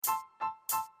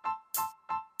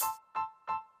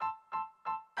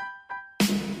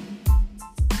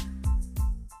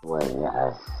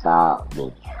was assault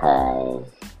because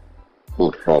he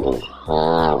put his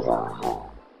hands on her.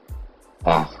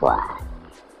 That's why.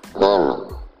 Any,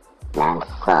 not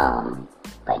some,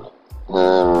 but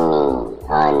any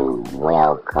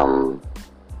unwelcome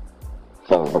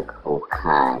physical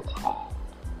contact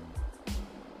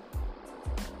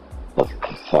is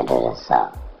considered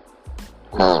assault.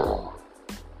 Any.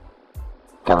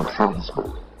 Don't touch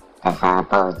me. That's how I'm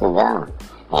supposed to go.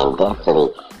 And definitely,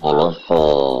 and they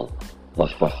said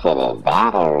it's considered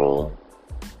battery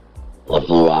if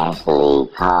you actually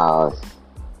cause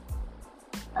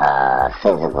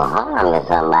physical harm to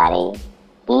somebody.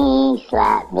 He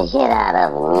slapped the shit out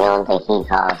of him. You don't think he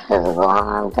caused physical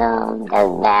harm to him?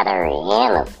 That's battery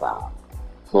and assault.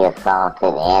 He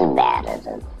assaulted and battered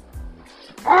him.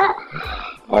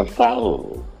 That's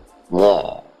crazy.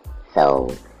 Yeah.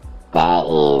 So that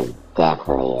is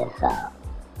definitely assault.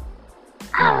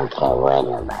 I don't care what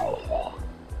nobody says.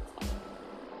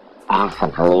 Ask a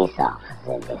police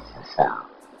officer this assault.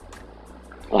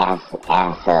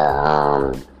 Ask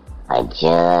a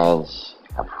judge,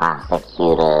 a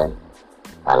prosecutor,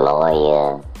 a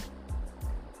lawyer,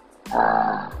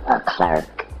 a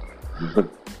clerk,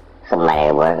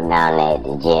 somebody working down there at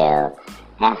the jail.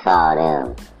 Ask all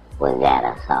them was that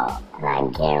assault. And I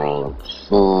guarantee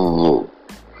you,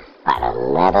 by the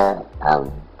letter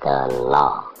of the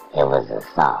law, it was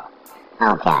assault. I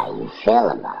don't care how you feel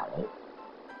about it.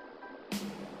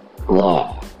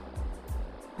 Yeah.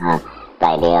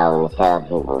 Like they always tell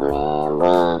people,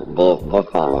 man, this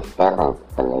ain't the feelings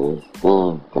police.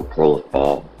 These the police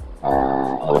that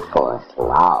enforce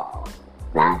laws,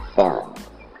 not feelings.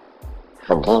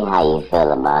 Forget how you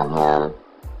feel about him.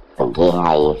 Forget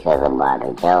how you feel about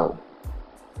a joke.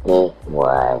 It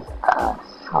was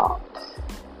assault.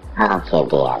 I don't care if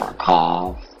they have a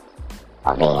past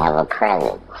or they have a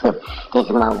present. This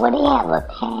month, well, they have a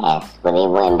past where they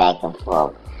went back and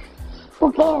forth.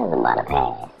 Who cares about a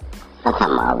past? I'm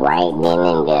talking about right then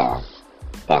and there.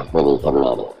 That's what he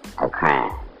committed. A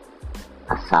crime.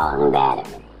 Assault and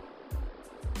battery.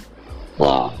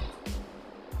 Yeah.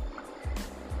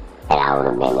 And I would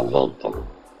have been the victim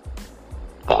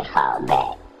that fought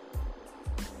back.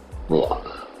 Yeah.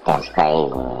 That's crazy,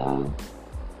 man.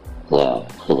 Yeah.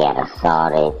 He got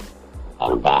assaulted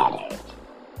and battered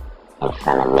in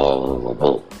front of millions of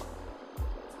people.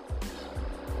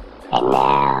 And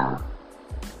now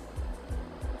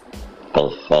they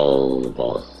say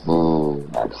that he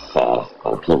obsessed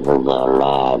and people get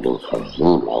mad because he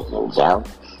making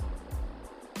jokes.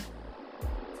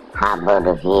 How about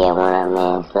if he had went up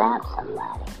there and slapped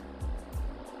somebody?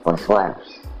 What's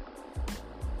worse?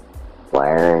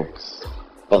 Words.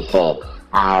 They said,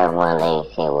 I heard one lady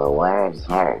say, well, words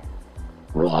hurt.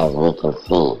 As we can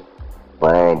see,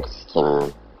 words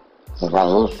can, just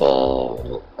like he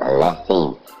said, let's see,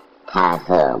 ties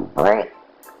to a brick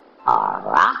or a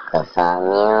rock or something,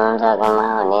 you know what I'm talking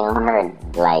about? They don't hurt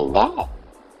like that.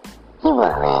 He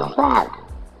went around and slapped him.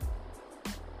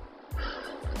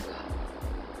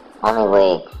 Only way,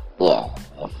 yeah,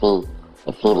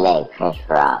 if he let Chris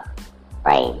Rock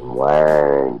write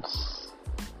words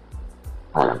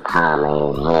on the palm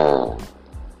of his hand,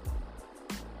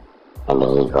 and then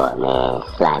he go up there and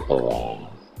slap his ass,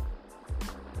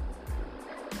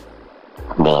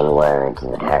 then words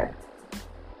would hurt.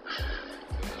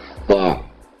 Yeah,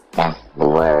 that's the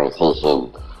words he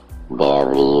should be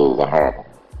able to use to hurt him.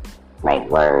 Write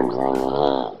words on your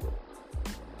hand.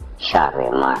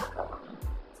 Sharpie marker.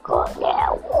 Go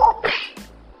there, whoosh.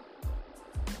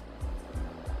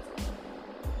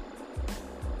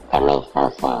 That makes no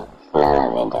sense. None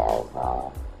of it does,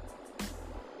 man.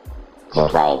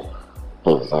 Just like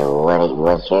people say, well,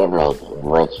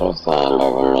 what you're saying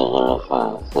doesn't make any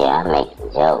sense. Yeah, I'm making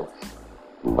jokes,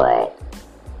 but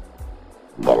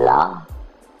the law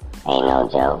ain't no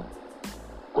joke.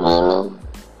 Any,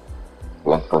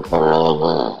 listen to me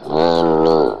again.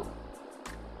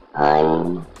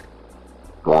 Any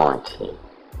unwanted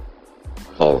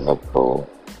physical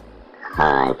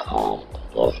contact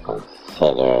is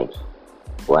considered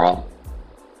what?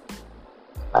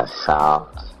 Assault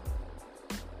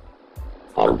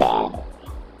and battery.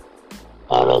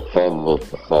 And it could be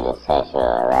considered sexual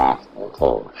harassment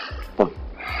too.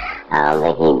 I don't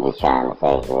think he was trying to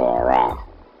sexually harass.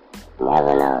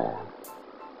 Never know.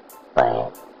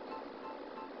 But,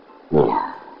 you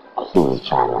know, he was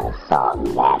trying to assault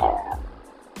and batter her.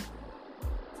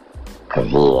 Cause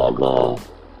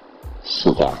she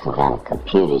got some kind of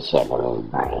computer chip in his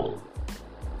brain.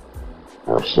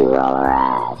 When she roll her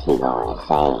eyes, he go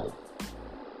insane.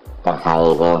 That's how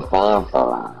he been staying so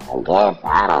long. I guess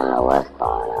I don't know what's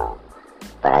going on.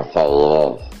 But I tell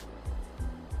you this,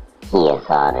 he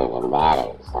assaulted and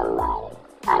battered somebody.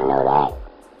 I know that.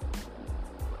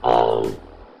 And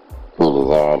he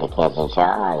deserved to catch a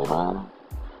charge, man.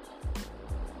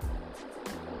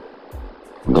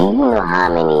 Do you know how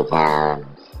many times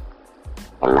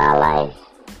in my life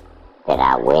that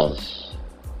I wish,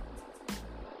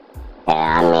 and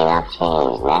I mean I've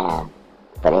changed now,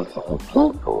 but it's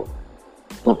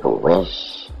people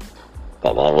wish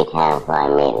that every time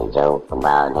somebody made a joke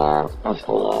about them,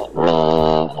 especially in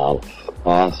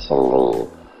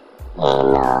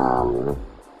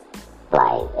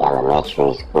like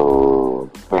elementary school,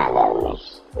 not elementary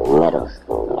school, middle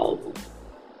school maybe,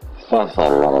 especially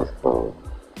in middle school,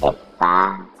 if I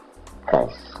could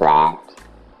slap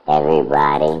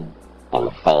everybody in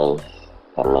the face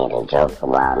that made a joke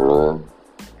about me,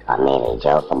 or made a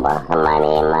joke about somebody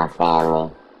in my family,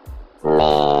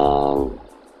 man,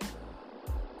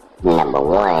 number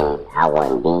one, I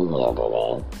wouldn't be here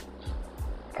today,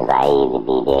 because I'd either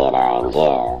be dead or in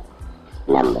jail.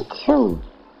 Number two,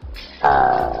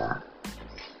 I'd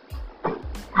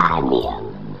be a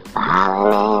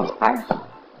violent ass person.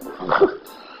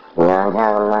 You know what I'm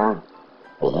talking about?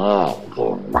 Yeah,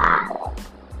 just violent,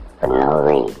 for no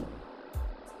reason,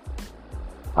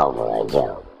 over a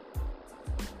joke.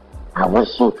 I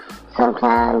wish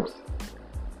sometimes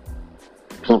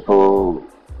people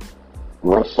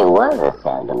wish it was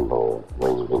acceptable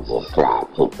where you could just slap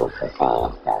people for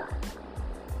saying stuff.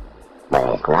 But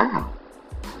it's not.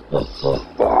 It's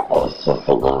just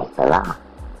against the law.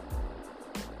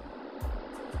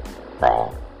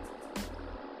 But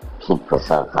people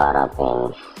so caught up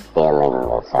in feeling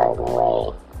a certain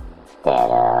way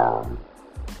that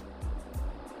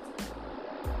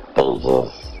they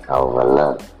just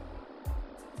overlook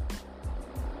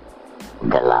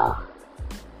the law.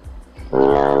 You know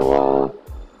what I'm saying?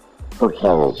 Who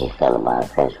cares what you feel about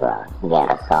Chris Rock? He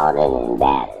got assaulted and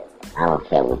battered. I don't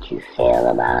care what you feel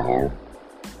about him.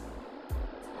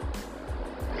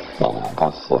 Yeah,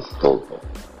 that's just stupid.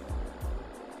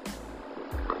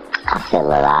 I feel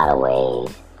a lot of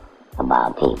ways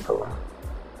about people,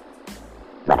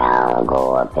 but I don't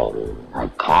go up and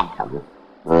attack them.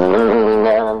 You know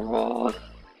what I'm saying?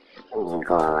 I'm just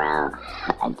going around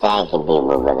attacking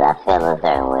people because I feel a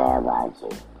certain way about you.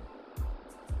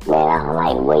 Man, I don't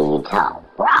like the way you talk.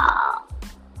 Raw!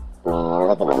 Man,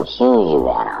 look at them shoes you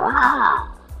got on. Raw!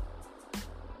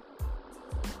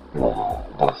 Yeah,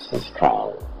 that's just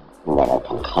crazy. You better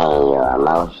contain your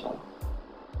emotions.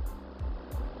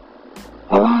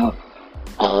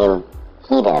 And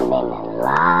he done been in a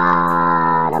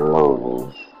lot of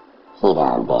movies. He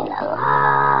done been a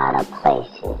lot of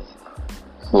places.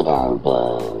 He done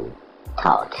been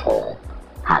talked to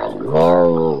probably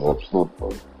millions of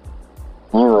people.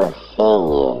 You would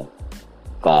figure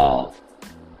that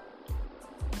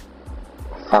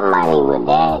somebody with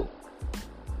that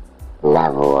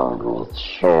level of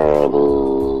maturity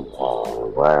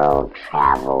and world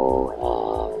travel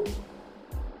and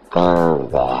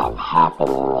things that have happened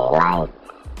in their life,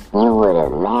 you would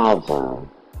imagine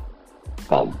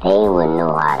that they would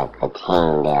know how to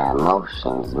contain their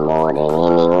emotions more than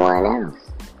anyone else.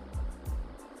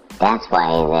 That's why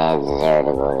his ass deserved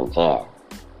to go to jail.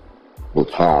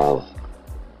 Because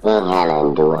he ain't had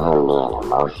nothing to do with him being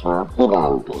emotional. He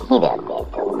done been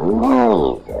through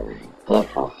millions of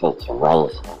different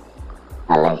situations.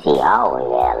 Unless he always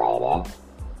there like that.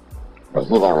 But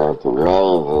he done went through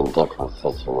millions of different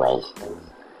situations.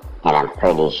 And I'm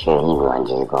pretty sure he wasn't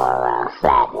just going around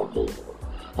slapping people.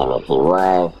 And if he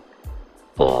was,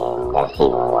 then that's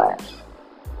even worse.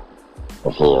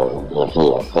 If he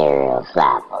a serial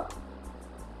slapper.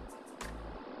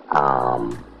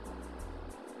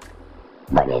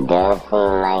 But it does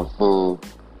seem like he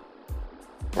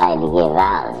like to get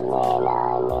violent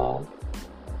now and then.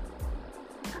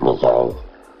 Because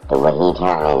the way he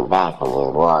turned his back and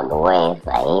just walked away, it's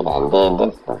like he done did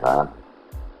this before.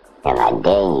 And I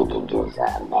dare you to do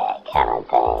something bad kind of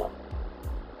thing.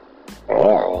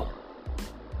 Really?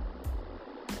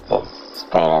 Just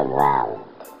straight up violent.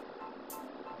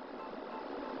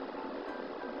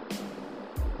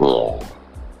 Yeah.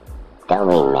 Don't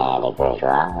be mad at Chris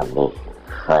Rock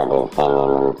for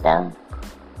defending himself.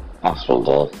 That's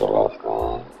ridiculous,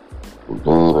 man.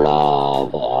 Be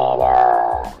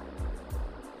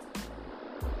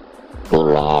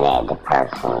mad at the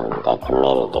person that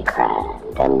committed the crime.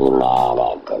 Don't be mad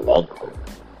at the victim.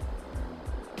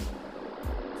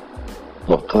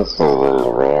 If this was in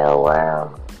the real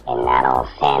world and not on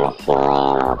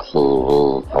Fantasyland on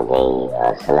TV because they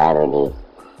are celebrities,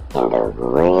 in the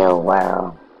real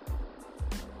world,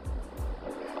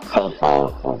 say for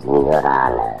instance we go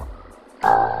down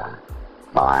to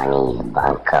Barney's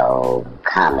Bunko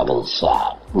Comedy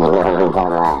Shack. You know what I'm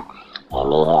talking about? And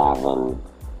they having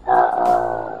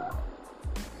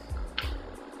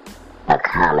a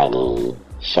comedy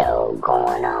show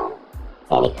going on.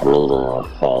 And the comedians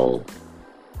say,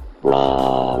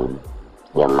 man,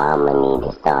 your mama need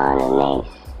to star in the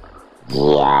next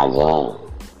G.I. Jane.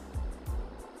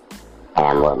 And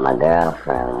I'm with my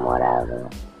girlfriend, whatever.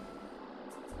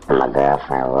 And my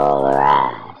girlfriend roll her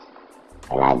eyes.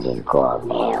 And I just go up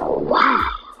there and wow,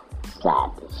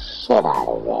 slap the shit out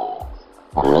of his ass.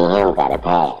 And me and him got a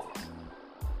pass.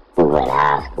 We went to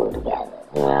high school together.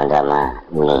 You know what I'm talking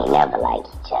about? We ain't never liked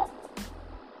each other.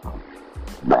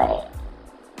 But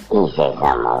he said something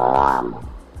on my mama.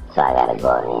 So I gotta go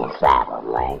in there and slap him,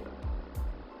 right?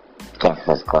 Guess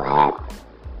what's gonna happen?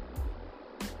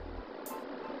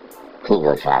 He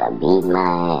gonna try to beat my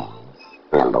ass,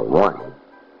 number one.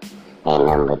 And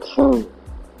number two,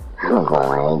 I'm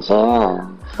going to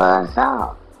jail for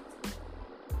assault.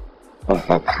 It's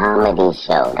a comedy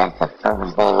show. That's the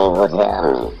first thing they will tell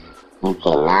me. You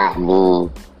cannot be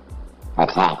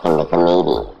attacking the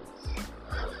comedians.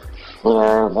 You know what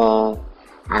I'm saying?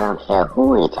 I don't care who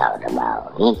he talked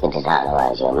about. He could talk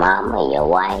about your mama, your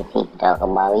wife. He could talk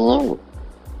about you.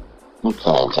 You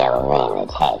can't jump in and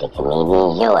attack the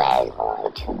comedians. Your ass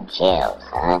going to jail,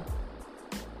 son.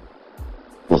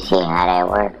 You see how that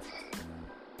works?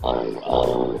 In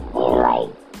like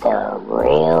the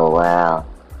real world.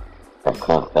 But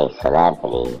since they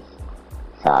celebrities,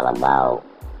 it's all about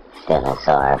feeling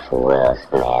sorry for Will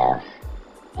Smith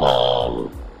and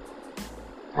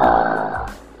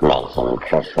making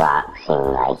Chris Rock seem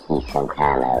like he's some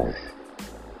kind of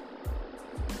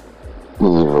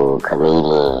evil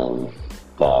comedian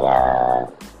that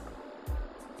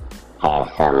has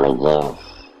something against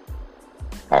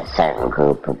a certain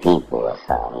group of people or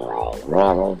something. Like,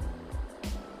 really?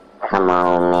 Come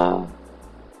on, man.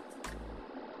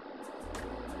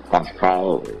 That's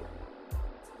crazy.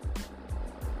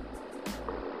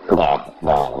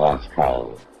 That's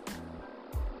crazy.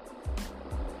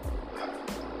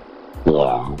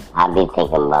 Yeah, I be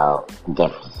thinking about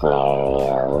different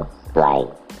scenarios, like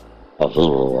if he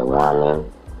was a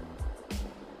woman,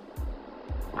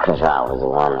 Chris Rock was a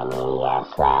woman and he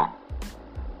got slapped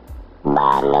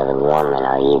by another woman,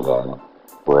 or either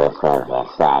Will Smith had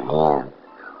slapped him,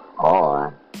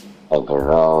 or if the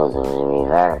roles was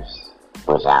reversed,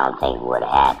 which I don't think would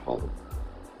have happened.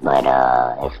 But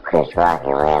if Chris Rock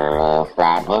had ran in there and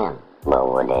slapped him, what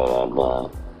would it have been?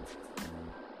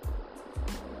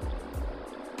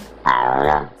 I don't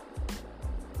know.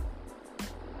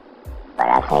 But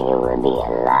I think it would be a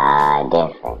lot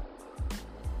different.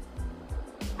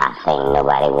 I think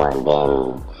nobody would have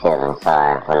been feeling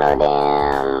sorry for no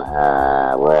damn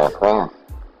Will Smith.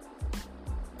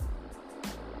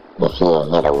 If he had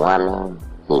hit a woman,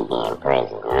 he'd be in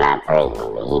prison. Not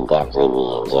prison, but he'd definitely be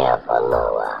in jail for a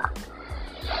little while.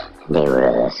 They would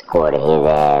have escorted his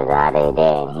ass out of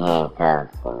there in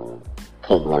handcuffs and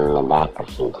kicked him in the back a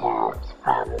few times,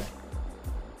 probably.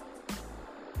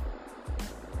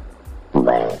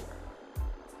 But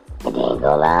it didn't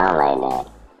go down like that.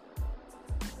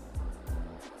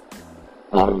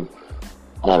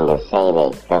 And to say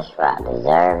that Chris Rock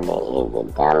deserved it is the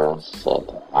dumbest shit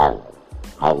ever.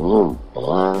 Have you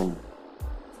been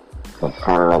to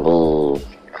some of these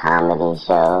comedy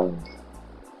shows?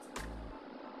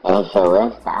 And they say,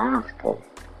 where's the Oscars?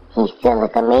 He's still a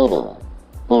comedian.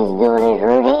 He's doing his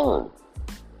routine.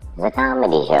 It's a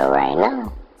comedy show right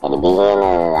now. At the beginning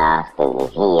of the Oscars,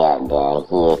 if he up there,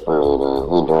 he a comedian,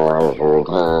 he doing his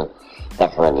routine.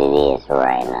 That's what it is for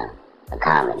right now. A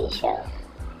comedy show.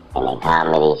 And in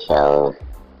comedy shows,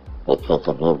 they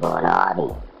picture people in the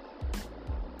audience.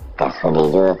 That's what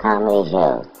they do at comedy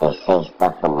shows. They say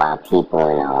stuff about people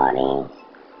in the audience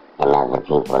and other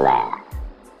people laugh.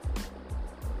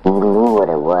 You knew what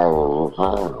it was when you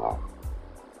came here.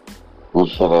 You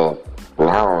should have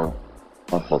known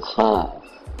it's a chance.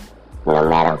 No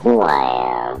matter who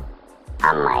I am,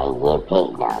 I might get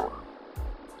picked on.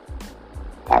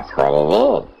 That's what it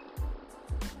is.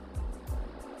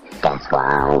 That's why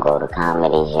I don't go to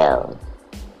comedy shows.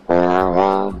 You know what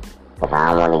I'm saying? If I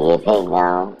don't want to get picked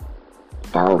on,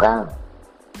 don't go.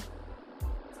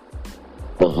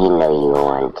 If you know you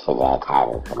want to that type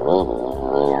of comedian,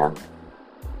 you know.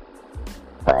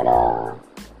 But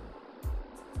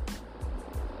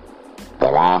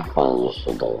the last thing you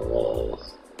should do is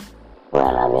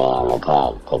run over there and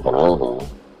attack the comedian.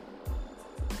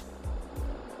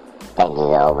 That just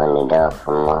open the door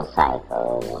for more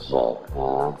psychos and shit, you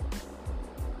know?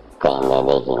 Thinking that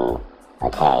they can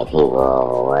attack people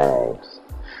over words.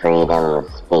 Freedom of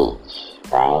speech,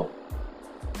 right?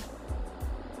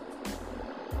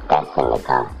 That's in the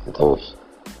Constitution.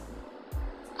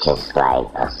 Just like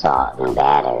assault and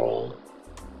battery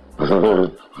is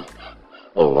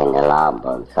in the law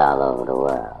books all over the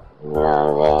world. You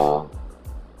know what I'm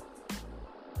saying?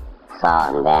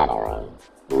 Assault and battery.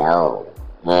 No.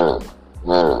 Any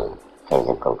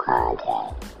physical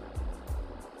contact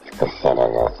is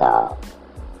considered assault.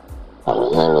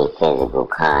 And any physical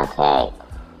contact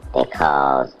that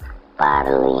causes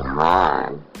bodily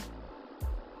harm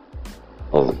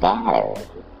is battery.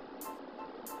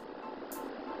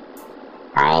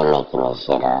 I ain't making this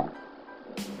shit up.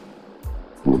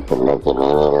 You can look in any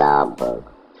law book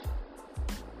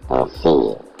and see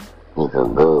it. You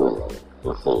can Google it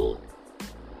and see it.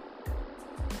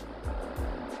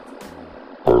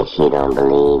 And if you don't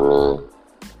believe me,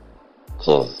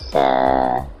 just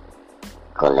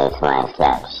go let somebody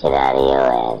slap the shit out of your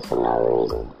ass for no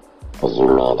reason. Cause you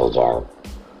made a joke.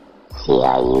 See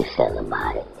how you feel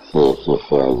about it. See if you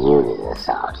feel you was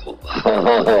assaulted.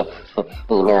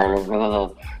 You know what I'm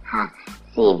saying?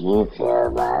 See if you feel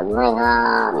about it. Like,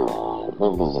 oh man, he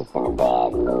was just in a bad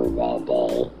mood that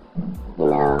day. You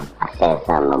know, I said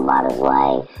something about his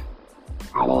wife.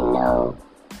 I didn't know.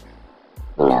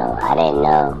 You know, I didn't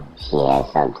know she had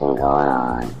something going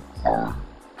on. So,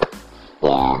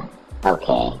 yeah,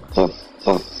 okay. It's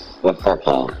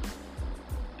okay.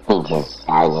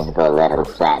 I was just gonna let him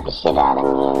slap the shit out of me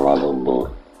and let it be.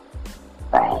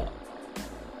 Right.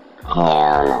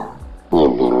 Hell no.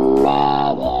 You'd be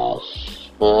mad as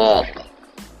shit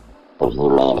if you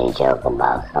made a joke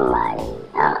about somebody,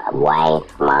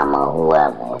 wife, mama,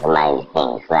 whoever. Somebody just came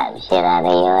and slap the shit out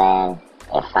of your ass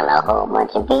in front of a whole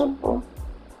bunch of people.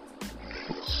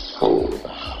 Shit.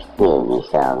 You'd be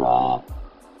so mad.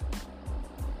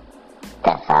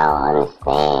 That's how I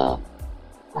understand.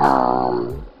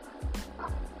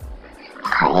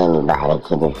 How anybody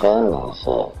can defend that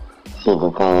shit. See, the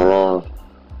thing is,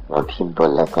 when people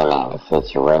looking at the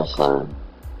situation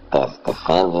that's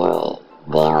defending it,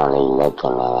 they only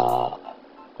looking at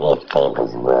if they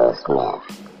was Will Smith.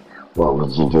 What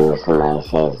would you do if somebody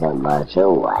said something about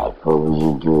your wife? What would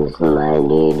you do if somebody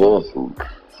did this and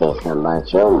said something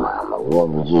about your mama? What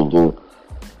would you do?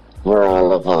 You ain't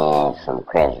looking at it from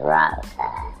Chris Rock's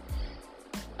side.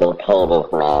 They pay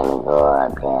this man to go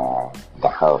up there to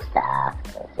host the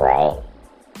Oscars, right?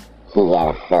 He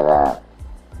gotta fill up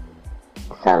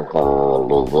something in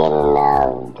the beginning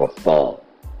of the set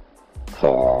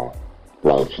to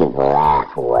make people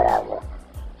laugh or whatever.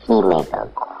 He make a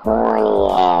corny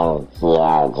ass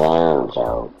G.I. Jane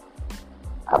joke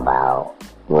about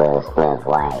Will Smith's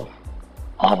wife.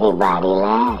 Everybody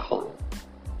laughing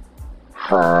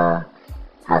for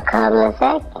a couple of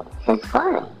seconds. It's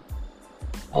funny.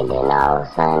 And then all of a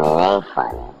sudden it ain't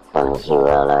funny as soon as she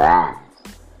roll her eyes.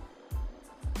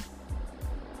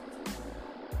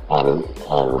 And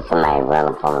somebody run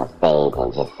up on the stage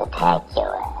and just attack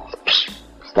your ass.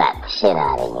 Slap the shit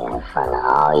out of you in front of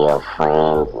all your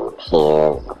friends and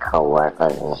peers and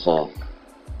co-workers and shit.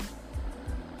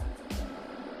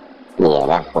 Yeah,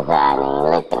 that's the side they ain't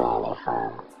looking at it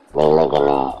from. They looking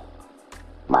at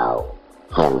about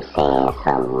him saying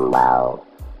something about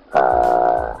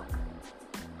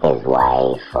his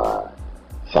wife or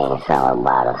saying something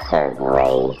about a certain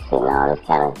race and all this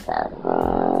kind of stuff.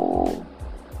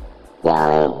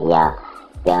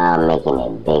 Y'all making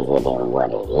it bigger than what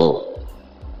it is.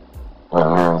 You know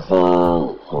what I'm saying?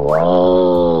 Way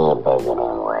bigger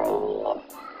than what it is.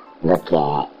 Look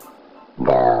at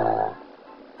the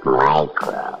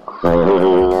micro. You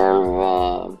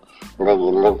know what I'm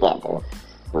saying? Look at the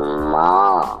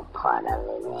small part of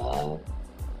it, man.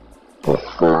 The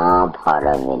small part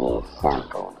of it is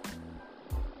simple.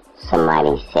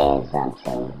 Somebody said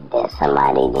something that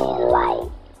somebody didn't like,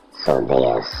 so they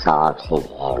assaulted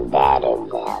and battered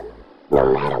them. No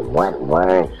matter what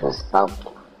words were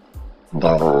spoken,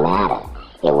 doesn't matter.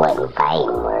 It wasn't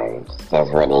fighting words.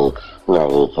 That's what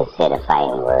you consider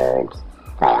fighting words.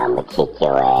 Like, I'm gonna kick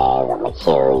your ass, I'm gonna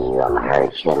kill you, I'm gonna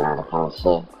hurt you, and all that kind of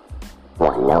shit.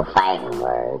 Wasn't no fighting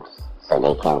words, so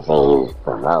they can't say he was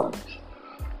provoked.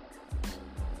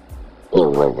 It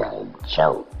was a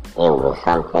joke. It was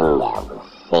something that was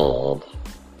said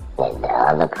that the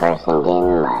other person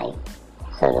didn't like.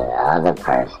 So the other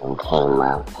person came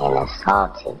up and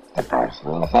assaulted the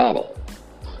person that said it.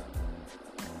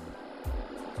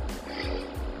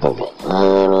 Does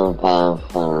anything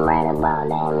seem right about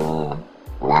that, man?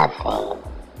 Nothing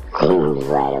seems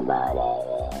right about that,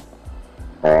 man.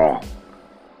 For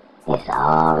real. It's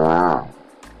all wrong.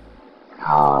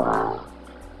 All wrong.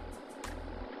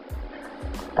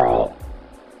 But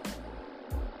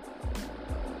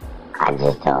I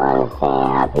just don't understand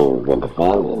how people could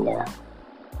defend it, though.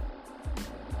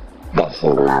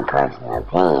 is my personal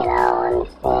opinion. I don't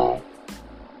understand.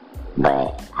 But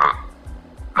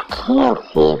I can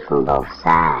see it from both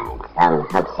sides. I'm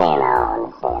saying I don't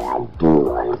understand. I do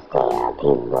understand how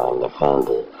people getting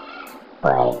defended.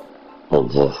 But it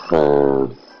just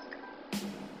seems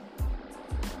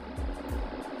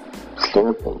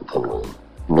stupid to me.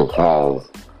 Because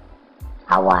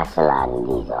I watch a lot of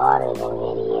these auditing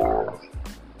videos.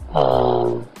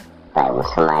 And like when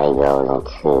somebody goes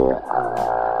into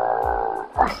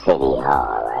a city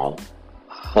hall, right?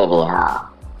 City hall.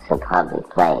 It's a public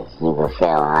place. You can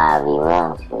film however you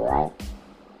want to, right?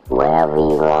 Wherever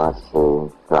you want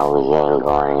to, as long as you ain't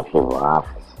going in people's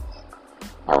offices.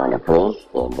 And when the police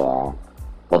get there,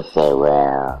 they say,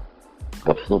 well,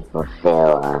 the people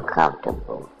feel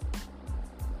uncomfortable.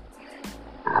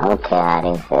 I don't care how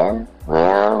they feel. You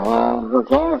know what I'm saying? Who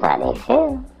cares how they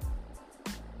feel?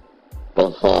 They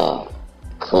can't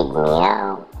kick me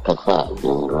out. They can't beat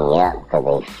me up because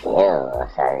they feel a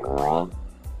certain way.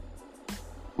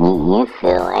 You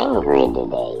feel angry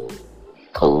today.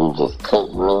 Can you just kick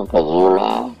me because you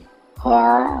mad?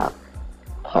 Hell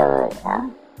no.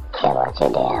 Care about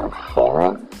your damn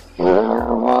feelings. You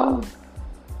know what I'm saying?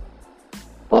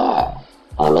 Yeah.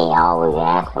 And they always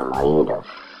ask them, are you the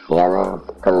feelings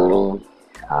police?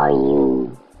 Are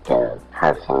you the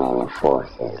person that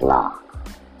enforces law?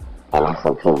 And that's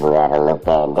what people gotta look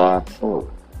at there too.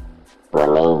 When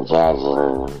they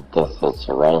judging this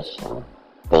situation,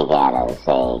 they gotta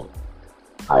say,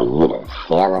 are you the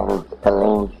feelings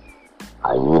police?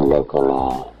 Are you looking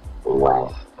at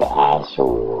what's the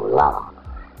actual law?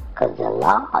 Because the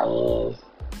law is,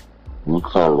 you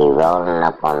can't be rolling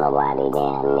up on nobody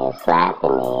down there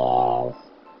slapping their ass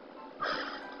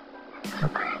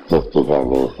just because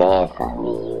they said something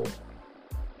to you.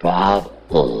 That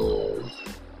is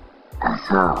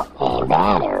assault and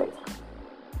battery.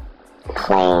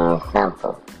 Plain and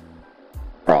simple.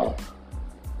 But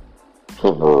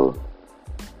people,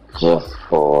 just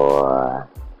for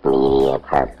media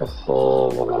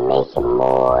purposes and to make it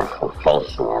more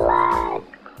sensationalized,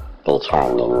 they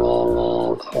turned it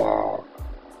into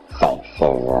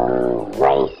sexism,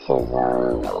 racism,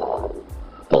 and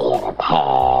they had a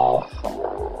past, and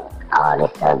all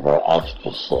this other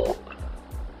extra shit.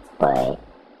 But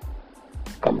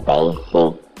the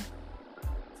basicness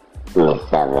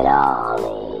of it all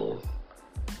is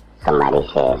somebody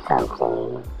said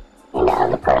something and the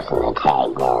other person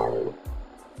attacked them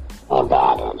and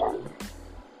battered them.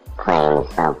 Plain and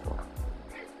simple.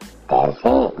 That's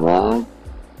it, man.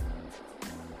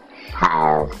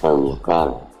 How else can you spin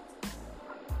it?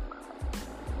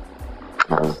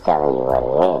 I'm just telling you what it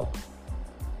is.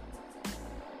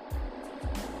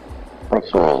 What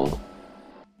you mean?